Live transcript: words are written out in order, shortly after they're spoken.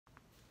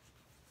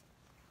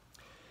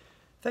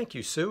Thank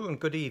you, Sue, and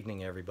good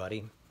evening,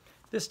 everybody.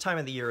 This time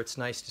of the year, it's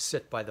nice to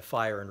sit by the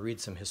fire and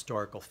read some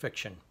historical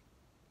fiction.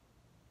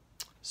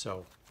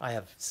 So I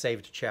have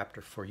saved a chapter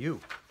for you.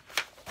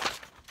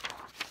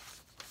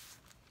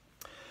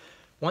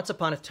 Once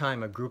upon a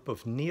time, a group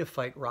of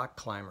neophyte rock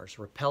climbers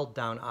rappelled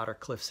down outer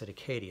cliffs at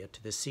Acadia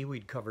to the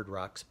seaweed-covered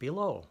rocks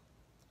below.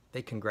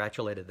 They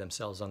congratulated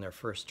themselves on their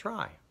first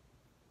try.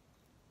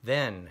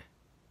 Then,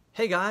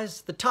 "Hey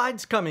guys, the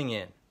tide's coming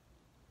in.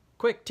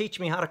 Quick,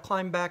 teach me how to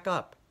climb back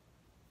up."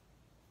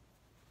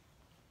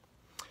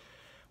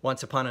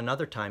 Once upon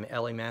another time,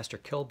 L.A. Master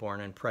Kilbourne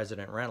and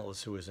President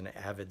Reynolds, who was an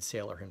avid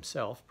sailor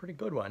himself, pretty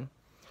good one,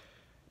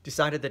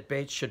 decided that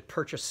Bates should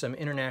purchase some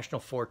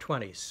International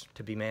 420s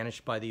to be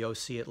managed by the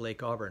OC at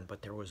Lake Auburn,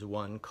 but there was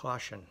one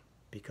caution,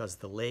 because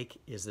the lake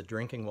is the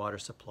drinking water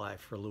supply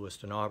for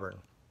Lewiston,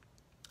 Auburn,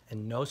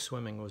 and no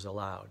swimming was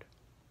allowed.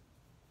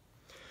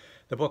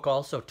 The book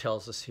also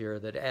tells us here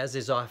that, as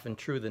is often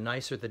true, the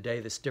nicer the day,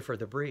 the stiffer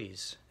the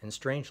breeze, and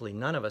strangely,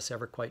 none of us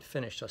ever quite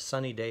finished a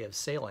sunny day of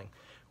sailing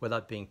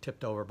without being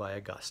tipped over by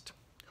a gust.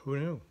 Who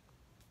knew?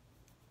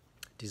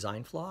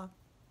 Design flaw?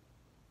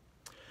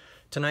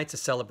 Tonight's a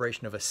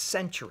celebration of a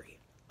century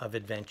of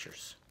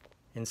adventures.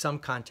 In some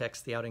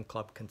contexts, the outing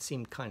club can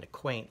seem kind of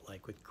quaint,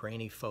 like with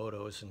grainy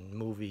photos and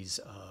movies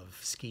of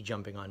ski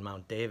jumping on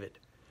Mount David.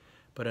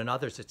 But in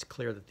others, it's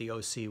clear that the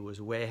OC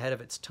was way ahead of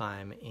its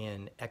time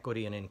in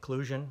equity and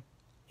inclusion,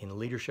 in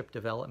leadership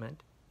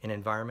development, in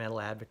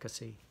environmental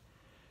advocacy,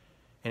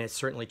 and it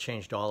certainly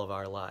changed all of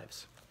our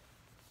lives.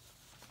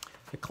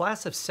 The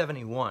class of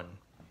 71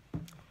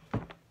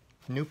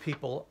 knew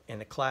people in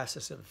the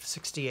classes of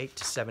 68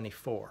 to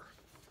 74.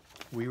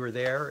 We were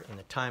there in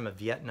the time of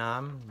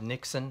Vietnam,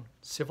 Nixon,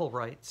 civil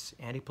rights,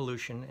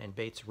 anti-pollution, and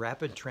Bates'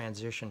 rapid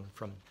transition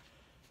from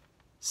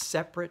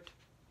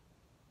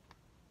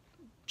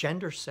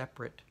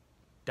gender-separate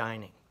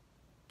dining.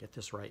 Get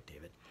this right,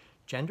 David.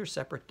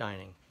 Gender-separate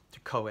dining to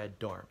co-ed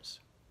dorms.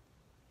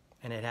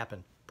 And it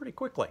happened pretty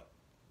quickly.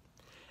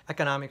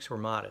 Economics were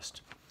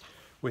modest.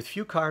 With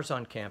few cars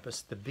on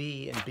campus, the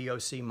B and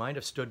BOC might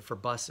have stood for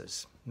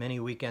buses.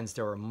 Many weekends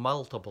there were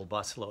multiple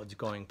busloads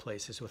going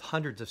places, with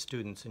hundreds of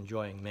students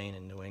enjoying Maine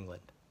and New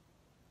England.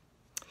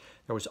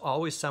 There was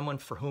always someone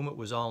for whom it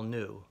was all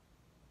new,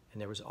 and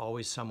there was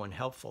always someone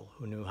helpful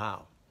who knew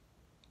how.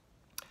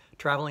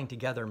 Traveling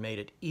together made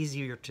it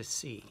easier to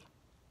see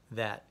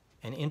that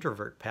an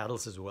introvert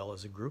paddles as well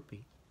as a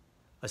groupie,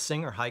 a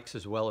singer hikes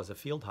as well as a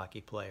field hockey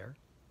player,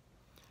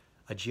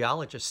 a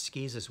geologist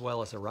skis as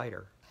well as a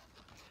writer,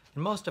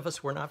 and most of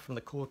us were not from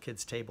the cool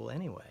kids table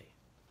anyway.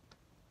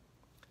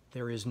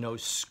 There is no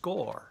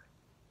score.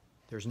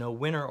 There's no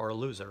winner or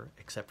loser,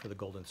 except for the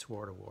Golden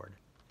Sword Award.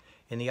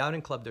 In the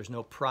outing club, there's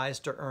no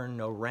prize to earn,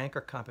 no rank or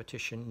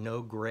competition,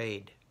 no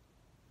grade.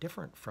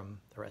 Different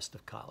from the rest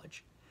of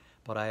college.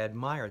 But I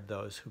admired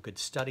those who could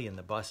study in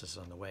the buses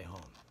on the way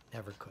home.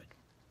 Never could.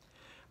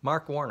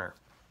 Mark Warner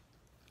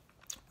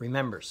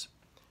remembers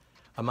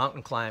a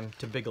mountain climb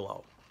to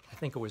Bigelow. I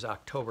think it was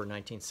October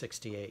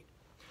 1968.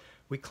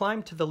 We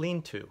climbed to the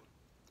lean-to.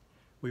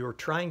 We were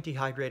trying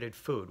dehydrated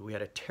food. We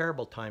had a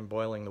terrible time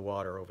boiling the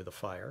water over the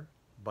fire.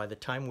 By the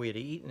time we had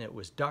eaten, it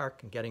was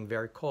dark and getting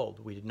very cold.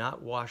 We did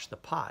not wash the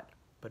pot,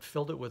 but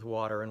filled it with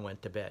water and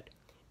went to bed.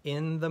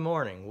 In the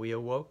morning, we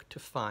awoke to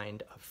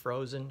find a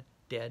frozen,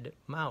 dead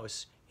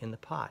mouse in the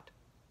pot.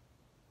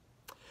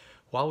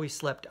 While we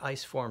slept,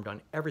 ice formed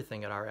on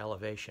everything at our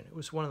elevation. It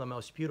was one of the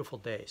most beautiful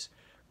days.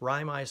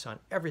 Rime ice on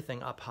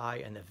everything up high,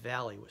 and the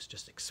valley was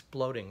just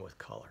exploding with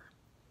color.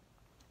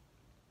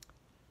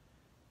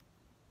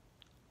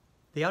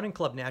 The outing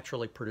club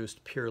naturally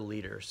produced peer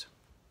leaders.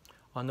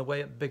 On the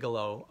way up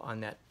Bigelow on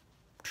that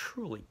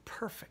truly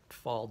perfect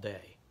fall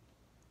day,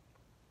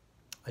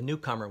 a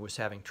newcomer was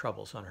having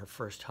troubles on her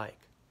first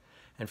hike,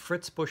 and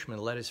Fritz Bushman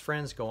let his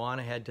friends go on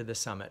ahead to the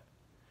summit,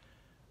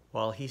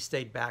 while he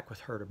stayed back with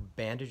her to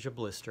bandage a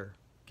blister,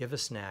 give a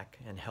snack,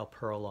 and help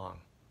her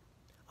along.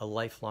 A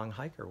lifelong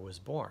hiker was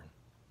born.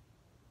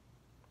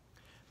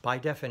 By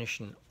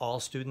definition, all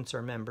students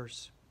are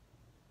members,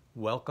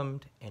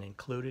 welcomed and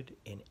included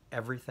in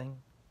everything,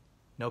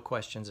 no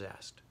questions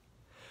asked.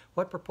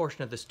 What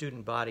proportion of the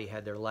student body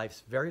had their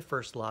life's very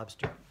first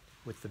lobster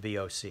with the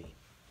BOC?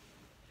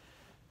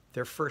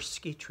 Their first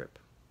ski trip,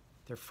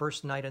 their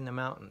first night in the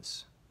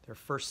mountains, their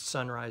first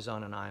sunrise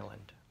on an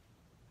island.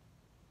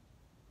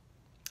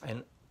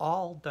 And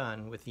all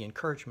done with the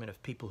encouragement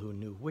of people who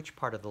knew which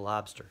part of the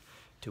lobster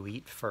to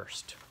eat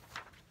first.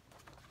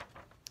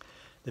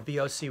 The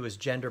BOC was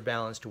gender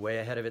balanced, way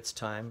ahead of its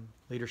time.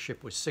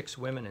 Leadership was 6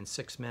 women and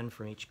 6 men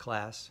from each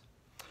class,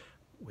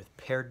 with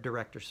paired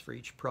directors for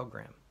each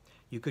program.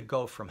 You could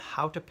go from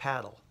how to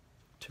paddle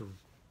to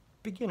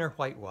beginner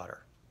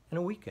whitewater in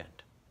a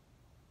weekend.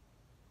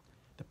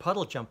 The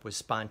puddle jump was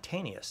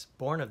spontaneous,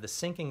 born of the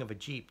sinking of a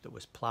Jeep that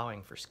was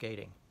plowing for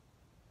skating.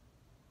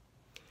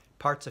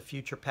 Parts of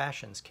future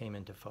passions came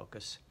into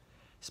focus,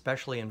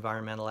 especially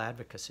environmental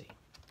advocacy.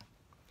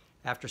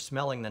 After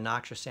smelling the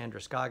noxious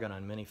androscoggin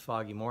on many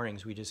foggy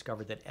mornings, we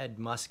discovered that Ed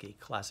Muskie,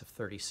 class of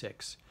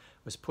 36,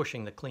 was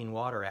pushing the Clean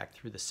Water Act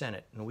through the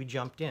Senate, and we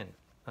jumped in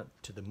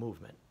to the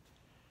movement.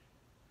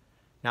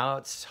 Now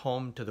it's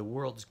home to the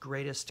world's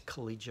greatest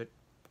collegiate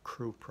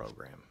crew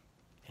program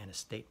and a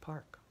state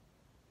park.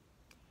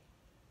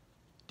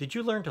 Did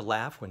you learn to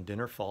laugh when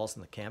dinner falls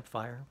in the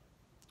campfire?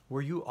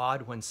 Were you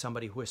awed when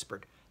somebody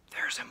whispered,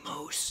 "There's a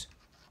moose"?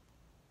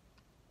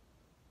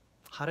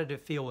 How did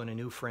it feel when a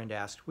new friend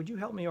asked, "Would you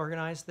help me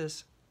organize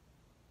this?"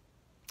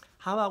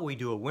 How about we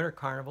do a winter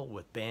carnival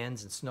with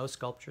bands and snow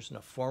sculptures and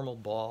a formal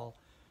ball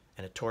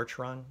and a torch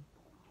run?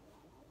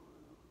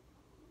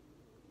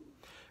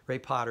 Ray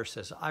Potter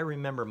says, I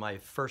remember my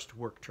first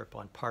work trip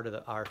on part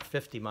of our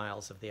 50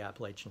 miles of the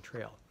Appalachian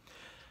Trail.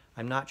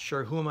 I'm not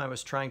sure whom I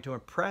was trying to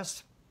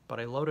impress, but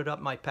I loaded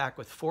up my pack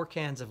with 4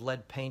 cans of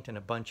lead paint and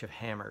a bunch of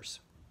hammers.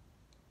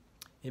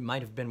 It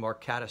might have been more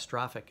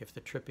catastrophic if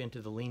the trip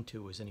into the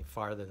lean-to was any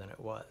farther than it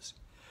was.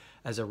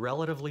 As a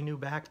relatively new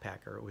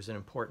backpacker, it was an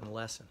important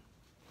lesson.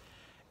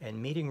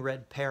 And meeting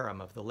Red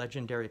Parham of the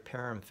legendary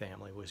Parham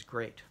family was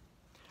great.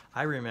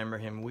 I remember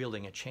him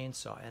wielding a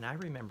chainsaw, and I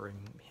remember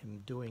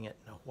him doing it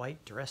in a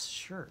white dress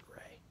shirt,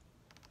 Ray.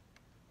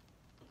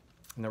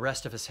 And the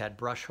rest of us had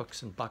brush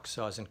hooks and buck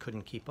saws and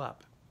couldn't keep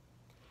up.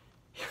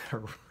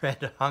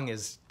 Red hung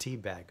his tea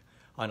bag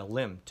on a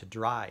limb to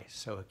dry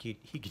so he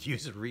could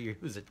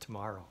reuse it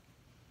tomorrow.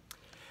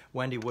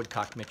 Wendy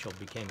Woodcock Mitchell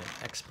became an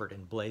expert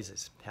in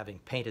blazes. Having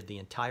painted the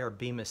entire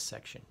Bemis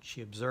section,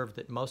 she observed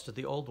that most of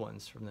the old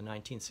ones from the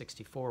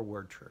 1964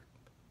 work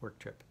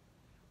trip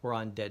were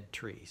on dead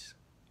trees.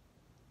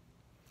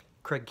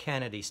 Craig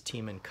Kennedy's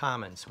team in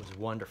Commons was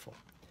wonderful.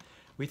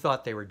 We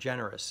thought they were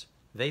generous.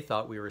 They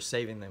thought we were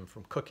saving them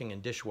from cooking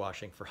and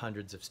dishwashing for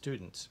hundreds of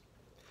students.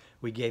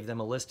 We gave them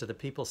a list of the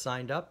people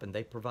signed up, and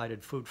they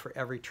provided food for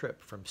every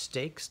trip, from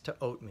steaks to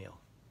oatmeal.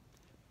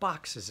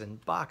 Boxes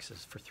and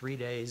boxes for 3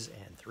 days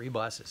and 3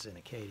 buses in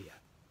Acadia.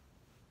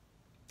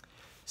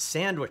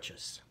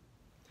 Sandwiches.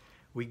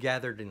 We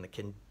gathered in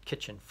the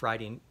kitchen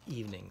Friday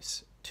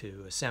evenings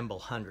to assemble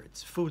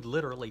hundreds. Food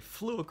literally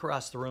flew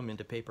across the room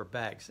into paper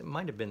bags. It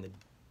might have been the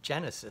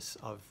genesis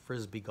of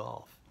Frisbee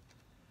golf.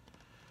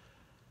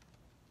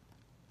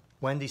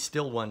 Wendy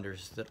still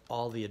wonders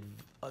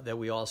that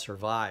we all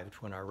survived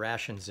when our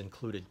rations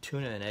included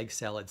tuna and egg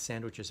salad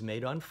sandwiches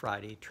made on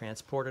Friday,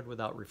 transported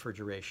without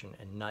refrigeration,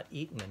 and not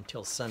eaten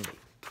until Sunday,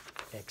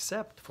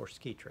 except for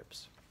ski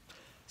trips.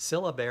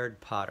 Cilla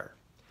Baird Potter.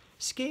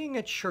 Skiing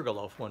at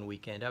Sugarloaf one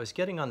weekend, I was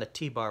getting on the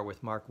T-bar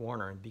with Mark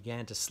Warner and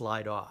began to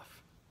slide off.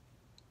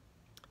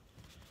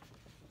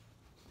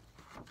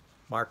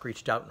 Mark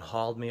reached out and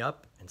hauled me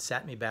up and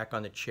sat me back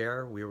on the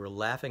chair. We were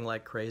laughing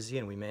like crazy,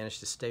 and we managed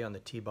to stay on the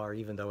T-bar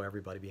even though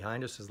everybody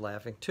behind us was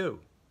laughing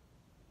too.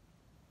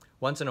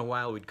 Once in a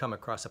while, we'd come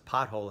across a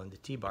pothole in the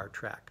T-bar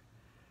track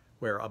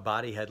where a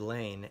body had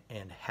lain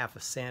and half a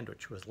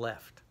sandwich was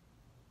left.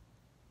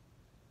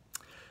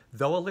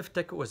 Though a lift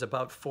ticket was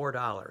about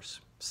 $4,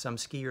 some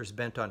skiers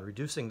bent on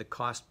reducing the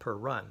cost per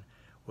run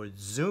would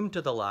zoom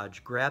to the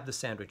lodge, grab the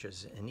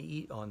sandwiches, and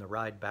eat on the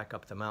ride back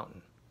up the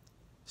mountain.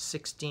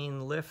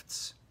 16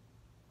 lifts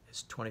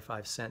is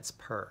 25 cents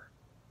per.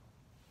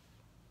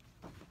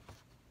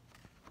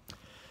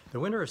 The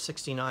winter of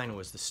 '69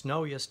 was the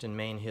snowiest in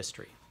Maine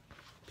history.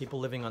 People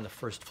living on the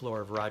first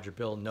floor of Roger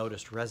Bill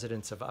noticed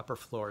residents of upper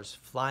floors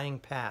flying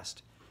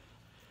past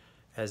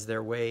on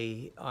their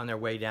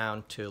way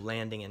down to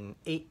landing in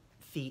 8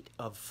 feet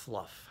of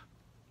fluff.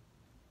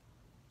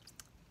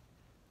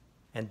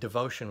 And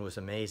devotion was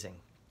amazing.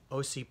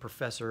 OC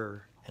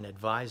professor and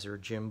advisor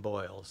Jim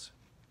Boyles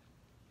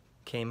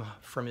came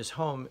from his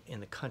home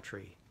in the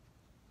country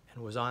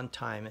and was on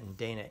time in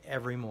Dana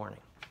every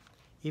morning.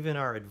 Even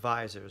our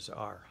advisors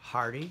are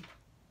hardy,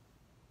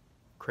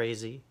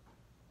 crazy,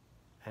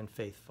 and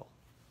faithful.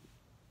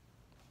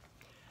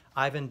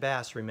 Ivan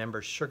Bass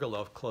remembers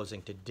Sugarloaf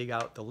closing to dig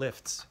out the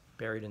lifts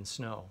buried in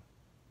snow,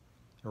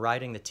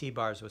 riding the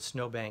T-bars with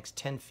snowbanks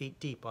 10 feet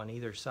deep on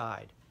either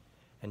side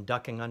and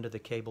ducking under the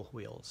cable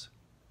wheels.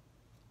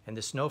 And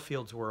the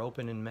snowfields were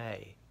open in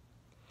May.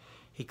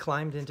 He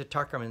climbed into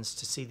Tuckerman's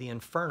to see the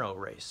Inferno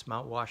race,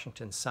 Mount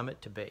Washington's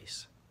summit to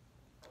base,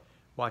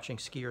 watching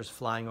skiers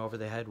flying over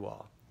the head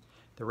wall.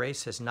 The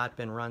race has not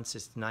been run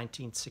since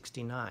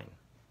 1969.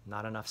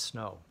 Not enough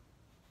snow.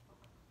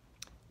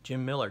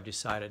 Jim Miller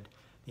decided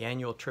the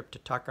annual trip to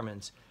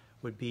Tuckerman's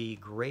would be a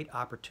great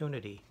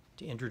opportunity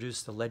to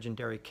introduce the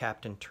legendary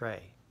Captain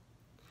Trey.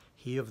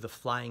 He of the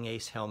Flying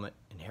Ace helmet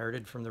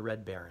inherited from the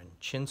Red Baron,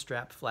 chin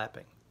strap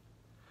flapping,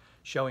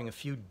 showing a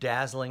few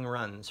dazzling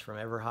runs from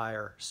ever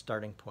higher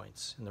starting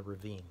points in the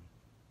ravine.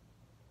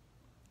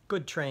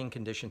 Good train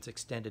conditions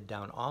extended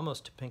down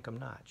almost to Pinkham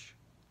Notch.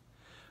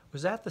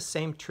 Was that the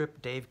same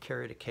trip Dave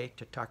carried a cake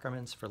to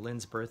Tuckerman's for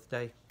Lynn's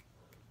birthday?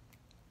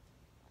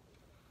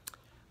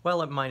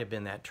 Well, it might have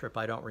been that trip,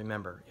 I don't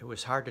remember. It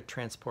was hard to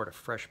transport a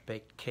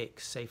fresh-baked cake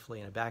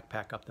safely in a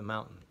backpack up the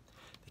mountain.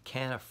 The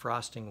can of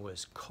frosting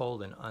was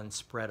cold and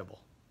unspreadable.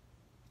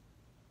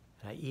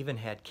 And I even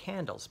had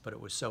candles, but it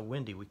was so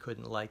windy we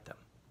couldn't light them.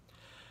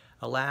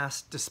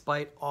 Alas,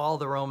 despite all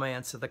the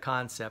romance of the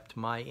concept,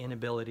 my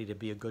inability to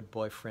be a good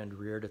boyfriend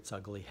reared its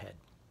ugly head.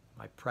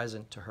 My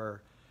present to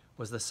her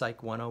was the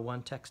Psych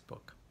 101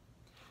 textbook.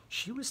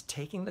 She was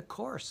taking the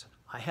course.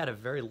 I had a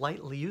very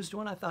lightly used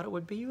one. I thought it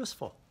would be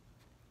useful.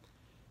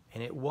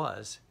 And it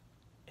was,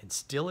 and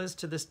still is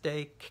to this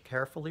day,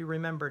 carefully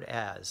remembered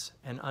as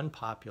an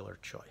unpopular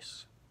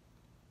choice.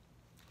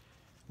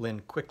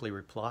 Lynn quickly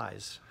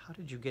replies, "How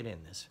did you get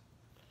in this?"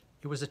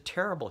 It was a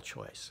terrible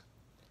choice.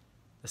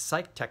 The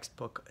psych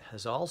textbook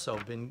had also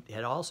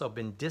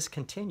been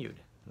discontinued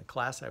in the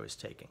class I was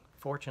taking.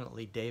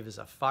 Fortunately, Dave is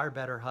a far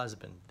better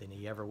husband than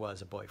he ever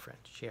was a boyfriend.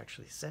 She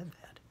actually said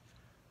that.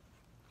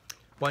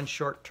 One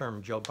short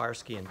term, Joe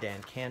Barsky and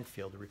Dan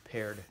Canfield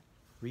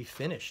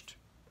refinished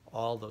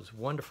all those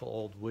wonderful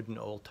old wooden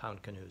Old Town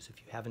canoes. If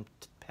you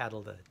haven't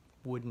paddled a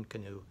wooden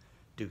canoe,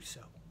 do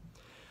so.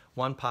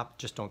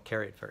 Just don't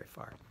carry it very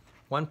far.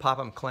 One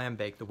Popham clam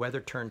bake, the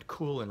weather turned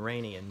cool and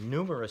rainy, and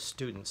numerous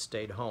students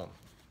stayed home.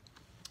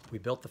 We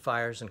built the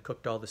fires and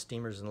cooked all the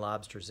steamers and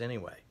lobsters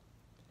anyway.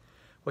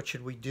 What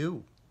should we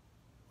do?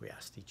 We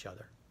asked each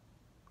other.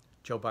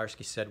 Joe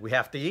Barsky said, "We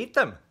have to eat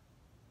them."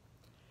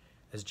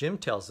 As Jim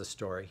tells the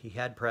story, he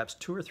had perhaps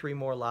 2 or 3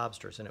 more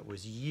lobsters, and it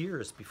was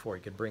years before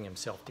he could bring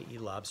himself to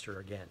eat lobster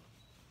again.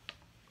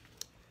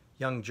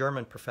 Young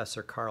German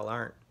professor Karl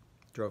Arndt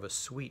drove a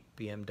sweet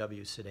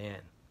BMW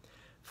sedan.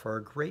 For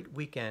a great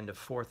weekend of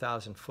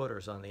 4,000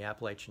 footers on the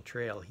Appalachian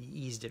Trail, he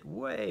eased it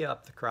way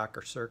up the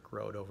Crocker Cirque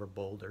Road over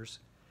boulders,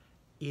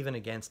 even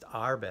against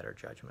our better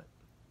judgment.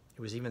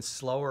 It was even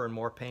slower and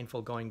more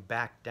painful going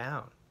back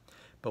down.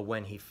 But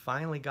when he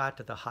finally got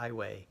to the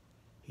highway,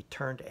 he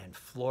turned and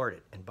floored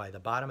it, and by the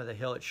bottom of the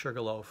hill at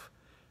Sugarloaf,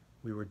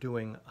 we were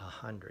doing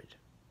 100.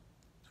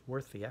 It's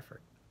worth the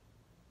effort.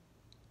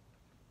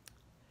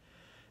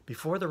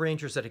 Before the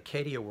rangers at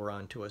Acadia were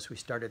on to us, we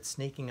started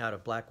sneaking out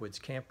of Blackwood's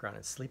campground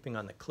and sleeping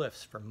on the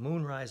cliffs for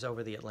moonrise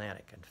over the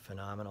Atlantic and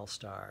phenomenal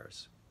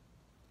stars.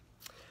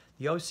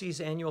 The OC's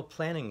annual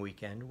planning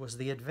weekend was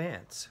the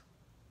advance,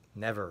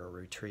 never a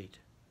retreat.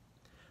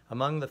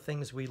 Among the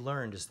things we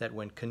learned is that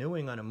when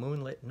canoeing on a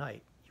moonlit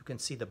night, you can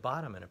see the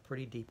bottom in a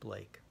pretty deep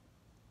lake.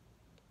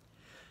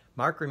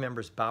 Mark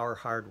remembers Bauer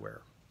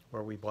Hardware,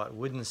 where we bought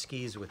wooden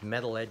skis with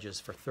metal edges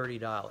for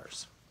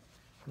 $30.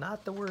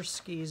 Not the worst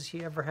skis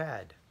he ever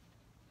had.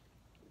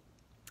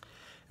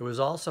 It was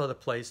also the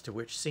place to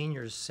which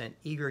seniors sent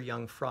eager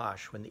young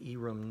frosh when the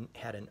E-Room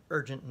had an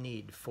urgent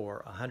need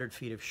for 100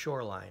 feet of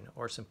shoreline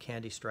or some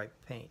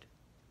candy-striped paint.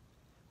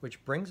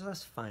 Which brings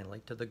us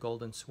finally to the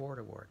Golden Sword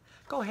Award.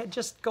 Go ahead,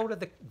 just go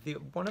to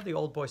one of the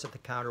old boys at the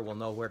counter will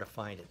know where to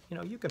find it. You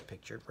know, you can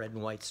picture it, red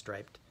and white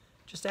striped.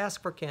 Just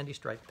ask for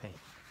candy-striped paint.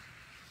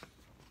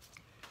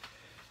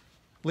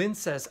 Lynn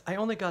says, "I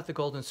only got the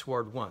Golden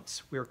Sword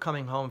once. We were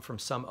coming home from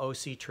some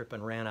OC trip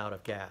and ran out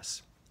of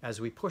gas. As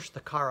we pushed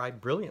the car, I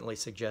brilliantly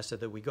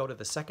suggested that we go to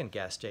the second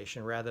gas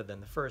station rather than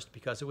the first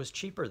because it was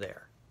cheaper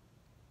there."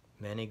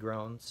 Many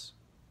groans.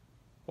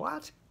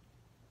 What?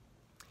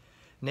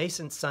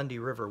 Nascent Sunday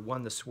River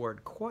won the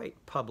sword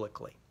quite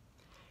publicly.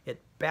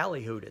 It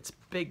ballyhooed its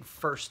big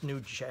first new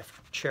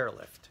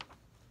chairlift.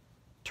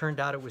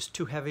 Turned out it was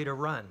too heavy to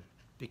run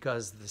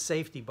because the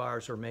safety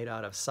bars were made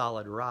out of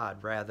solid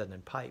rod rather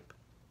than pipe,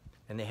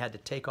 and they had to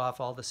take off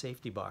all the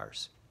safety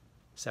bars,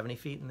 70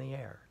 feet in the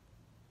air.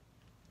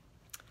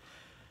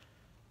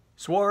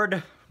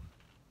 Sword.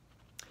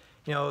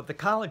 You know, the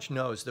college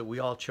knows that we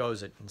all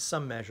chose it in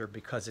some measure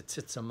because it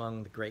sits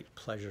among the great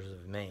pleasures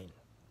of Maine.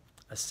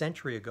 A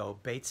century ago,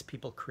 Bates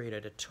people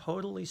created a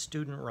totally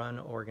student-run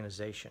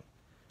organization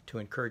to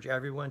encourage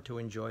everyone to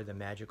enjoy the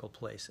magical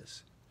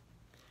places.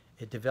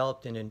 It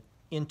developed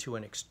into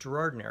an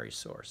extraordinary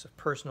source of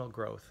personal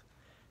growth,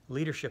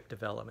 leadership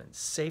development,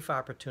 safe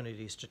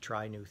opportunities to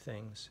try new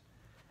things,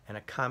 and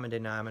a common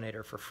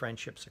denominator for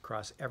friendships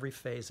across every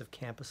phase of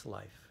campus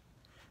life,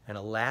 and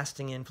a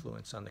lasting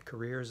influence on the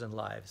careers and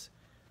lives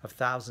of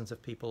thousands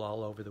of people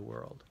all over the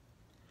world.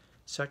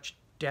 Such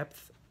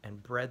depth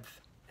and breadth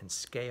and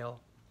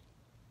scale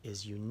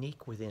is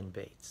unique within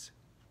Bates,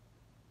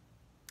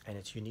 and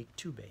it's unique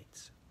to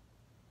Bates.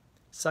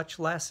 Such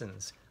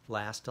lessons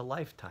last a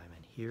lifetime,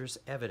 and here's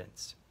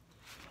evidence.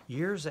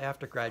 Years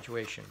after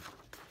graduation,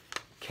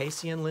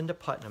 Casey and Linda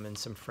Putnam and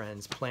some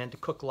friends planned to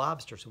cook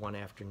lobsters one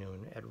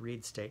afternoon at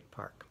Reed State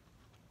Park.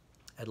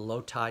 At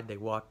low tide, they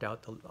walked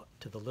out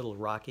to the little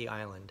rocky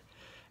island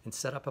and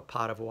set up a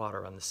pot of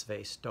water on the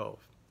Svay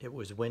stove. It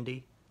was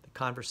windy, the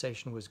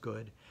conversation was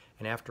good,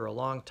 and after a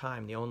long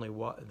time,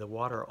 the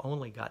water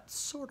only got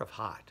sort of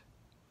hot.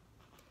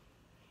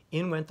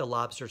 In went the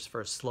lobsters for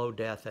a slow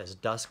death as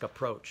dusk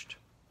approached.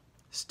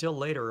 Still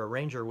later, a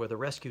ranger with a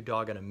rescue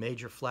dog and a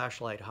major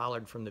flashlight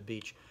hollered from the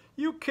beach,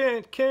 "You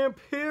can't camp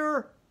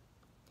here!"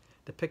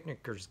 The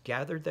picnickers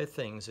gathered their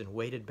things and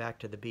waded back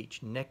to the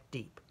beach, neck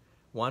deep,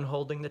 one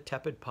holding the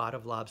tepid pot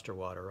of lobster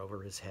water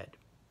over his head.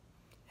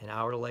 An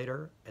hour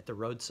later, at the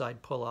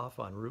roadside pull-off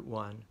on Route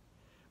 1,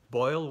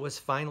 boil was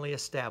finally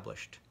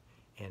established,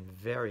 and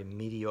very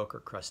mediocre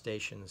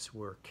crustaceans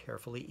were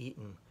carefully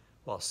eaten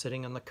while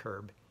sitting on the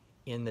curb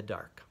in the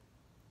dark.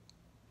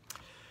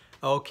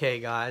 Okay,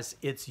 guys,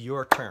 it's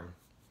your turn.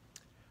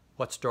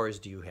 What stories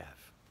do you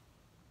have?